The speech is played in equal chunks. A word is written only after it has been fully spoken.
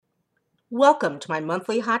Welcome to my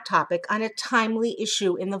monthly hot topic on a timely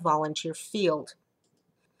issue in the volunteer field.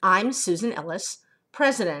 I'm Susan Ellis,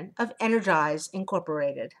 president of Energize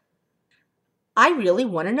Incorporated. I really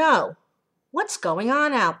want to know what's going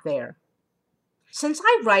on out there. Since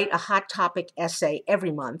I write a hot topic essay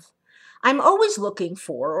every month, I'm always looking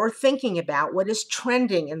for or thinking about what is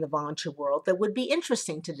trending in the volunteer world that would be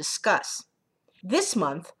interesting to discuss. This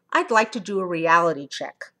month, I'd like to do a reality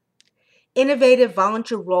check. Innovative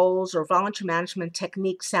volunteer roles or volunteer management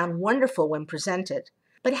techniques sound wonderful when presented,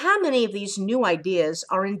 but how many of these new ideas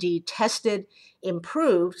are indeed tested,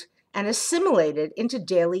 improved, and assimilated into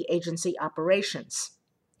daily agency operations?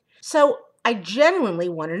 So I genuinely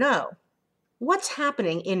want to know, what's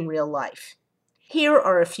happening in real life? Here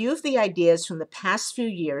are a few of the ideas from the past few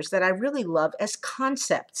years that I really love as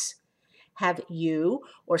concepts. Have you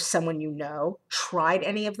or someone you know tried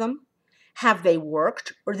any of them? Have they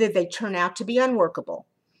worked, or did they turn out to be unworkable?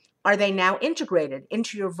 Are they now integrated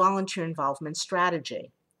into your volunteer involvement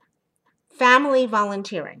strategy? Family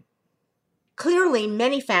volunteering. Clearly,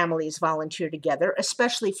 many families volunteer together,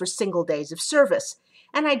 especially for single days of service,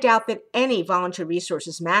 and I doubt that any volunteer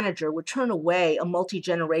resources manager would turn away a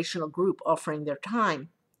multi-generational group offering their time.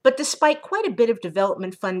 But despite quite a bit of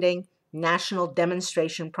development funding, national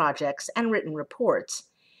demonstration projects, and written reports,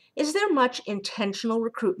 is there much intentional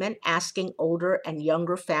recruitment asking older and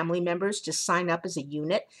younger family members to sign up as a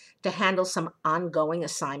unit to handle some ongoing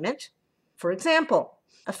assignment? For example,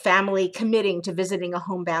 a family committing to visiting a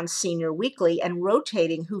homebound senior weekly and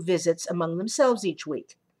rotating who visits among themselves each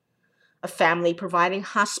week. A family providing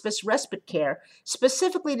hospice respite care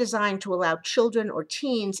specifically designed to allow children or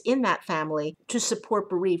teens in that family to support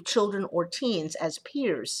bereaved children or teens as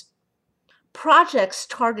peers. Projects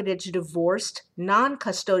targeted to divorced,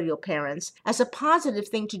 non-custodial parents as a positive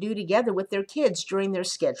thing to do together with their kids during their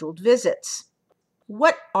scheduled visits.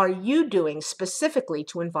 What are you doing specifically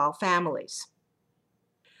to involve families?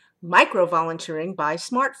 Micro-volunteering by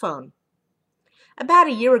smartphone. About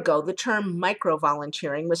a year ago, the term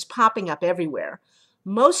micro-volunteering was popping up everywhere,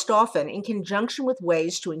 most often in conjunction with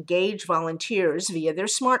ways to engage volunteers via their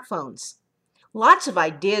smartphones. Lots of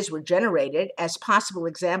ideas were generated as possible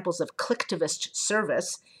examples of clicktivist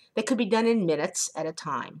service that could be done in minutes at a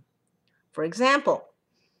time. For example,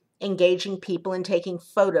 engaging people in taking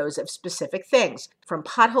photos of specific things, from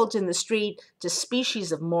potholes in the street to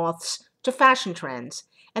species of moths to fashion trends,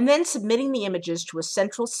 and then submitting the images to a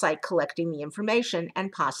central site collecting the information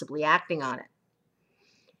and possibly acting on it.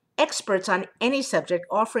 Experts on any subject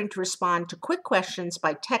offering to respond to quick questions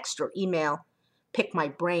by text or email, pick my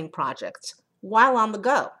brain projects, while on the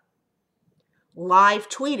go. Live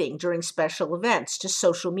tweeting during special events to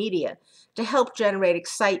social media to help generate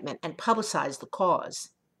excitement and publicize the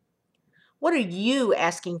cause. What are you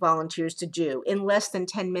asking volunteers to do in less than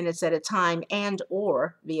 10 minutes at a time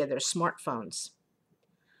and/or via their smartphones?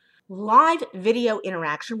 Live video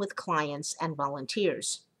interaction with clients and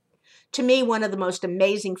volunteers. To me, one of the most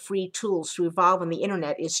amazing free tools to evolve on the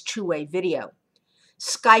internet is two-way video.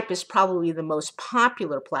 Skype is probably the most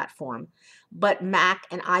popular platform, but Mac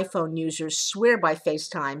and iPhone users swear by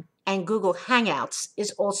FaceTime, and Google Hangouts is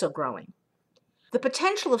also growing. The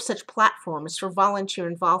potential of such platforms for volunteer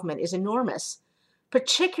involvement is enormous,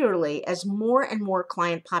 particularly as more and more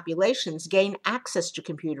client populations gain access to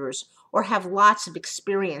computers or have lots of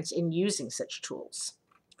experience in using such tools.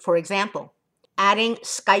 For example, adding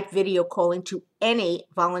Skype video calling to any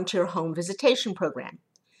volunteer home visitation program.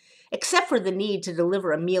 Except for the need to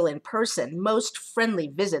deliver a meal in person, most friendly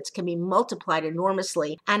visits can be multiplied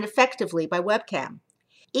enormously and effectively by webcam.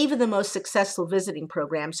 Even the most successful visiting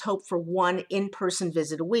programs hope for one in-person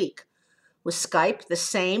visit a week. With Skype, the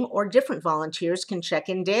same or different volunteers can check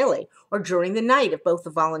in daily or during the night if both the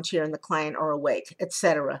volunteer and the client are awake,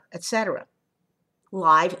 etc., etc.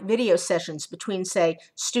 Live video sessions between, say,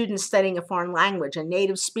 students studying a foreign language and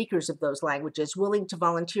native speakers of those languages willing to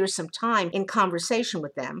volunteer some time in conversation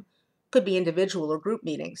with them, could be individual or group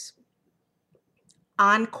meetings.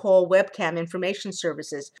 On-call webcam information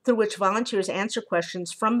services through which volunteers answer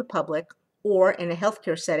questions from the public or, in a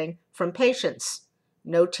healthcare setting, from patients.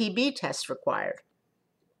 No TB tests required.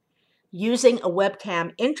 Using a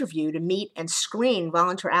webcam interview to meet and screen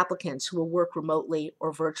volunteer applicants who will work remotely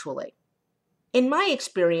or virtually. In my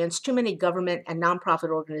experience, too many government and nonprofit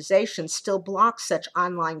organizations still block such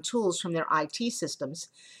online tools from their IT systems,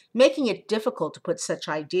 making it difficult to put such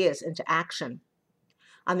ideas into action.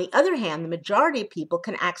 On the other hand, the majority of people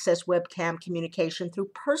can access webcam communication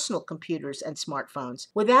through personal computers and smartphones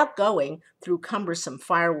without going through cumbersome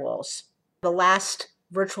firewalls. The last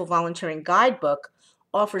virtual volunteering guidebook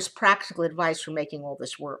offers practical advice for making all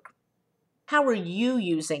this work. How are you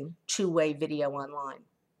using two-way video online?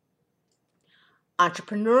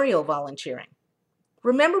 Entrepreneurial volunteering.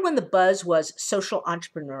 Remember when the buzz was social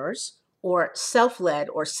entrepreneurs or self-led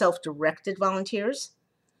or self-directed volunteers?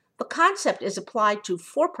 The concept is applied to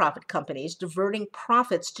for-profit companies diverting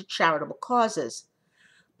profits to charitable causes,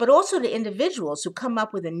 but also to individuals who come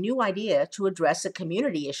up with a new idea to address a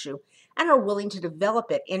community issue and are willing to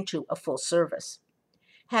develop it into a full service.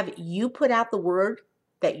 Have you put out the word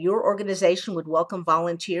that your organization would welcome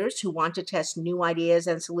volunteers who want to test new ideas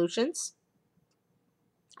and solutions?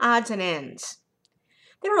 Odds and ends.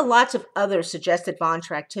 There are lots of other suggested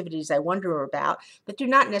volunteer activities I wonder about that do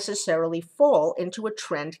not necessarily fall into a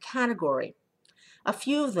trend category. A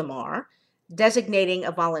few of them are designating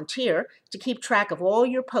a volunteer to keep track of all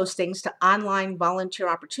your postings to online volunteer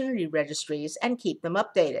opportunity registries and keep them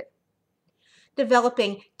updated,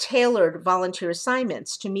 developing tailored volunteer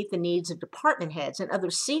assignments to meet the needs of department heads and other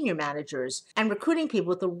senior managers, and recruiting people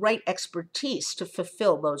with the right expertise to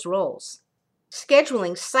fulfill those roles,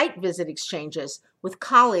 scheduling site visit exchanges with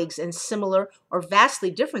colleagues in similar or vastly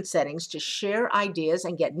different settings to share ideas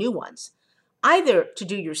and get new ones, either to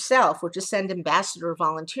do yourself or to send ambassador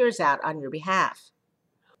volunteers out on your behalf.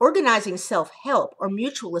 Organizing self-help or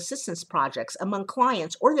mutual assistance projects among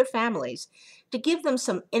clients or their families to give them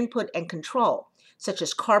some input and control, such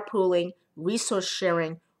as carpooling, resource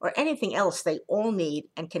sharing, or anything else they all need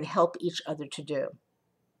and can help each other to do.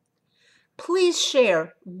 Please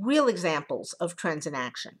share real examples of trends in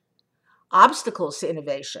action, obstacles to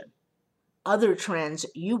innovation, other trends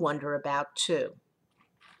you wonder about too.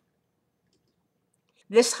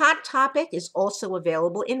 This hot topic is also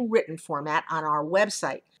available in written format on our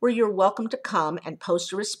website, where you're welcome to come and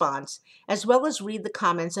post a response, as well as read the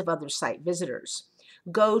comments of other site visitors.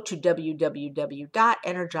 Go to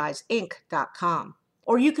www.energizeinc.com,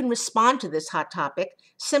 or you can respond to this hot topic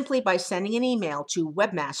simply by sending an email to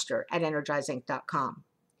webmaster@energizeinc.com.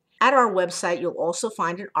 At our website, you'll also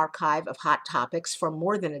find an archive of hot topics from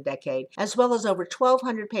more than a decade, as well as over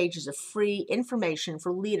 1,200 pages of free information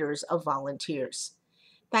for leaders of volunteers.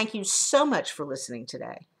 Thank you so much for listening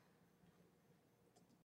today.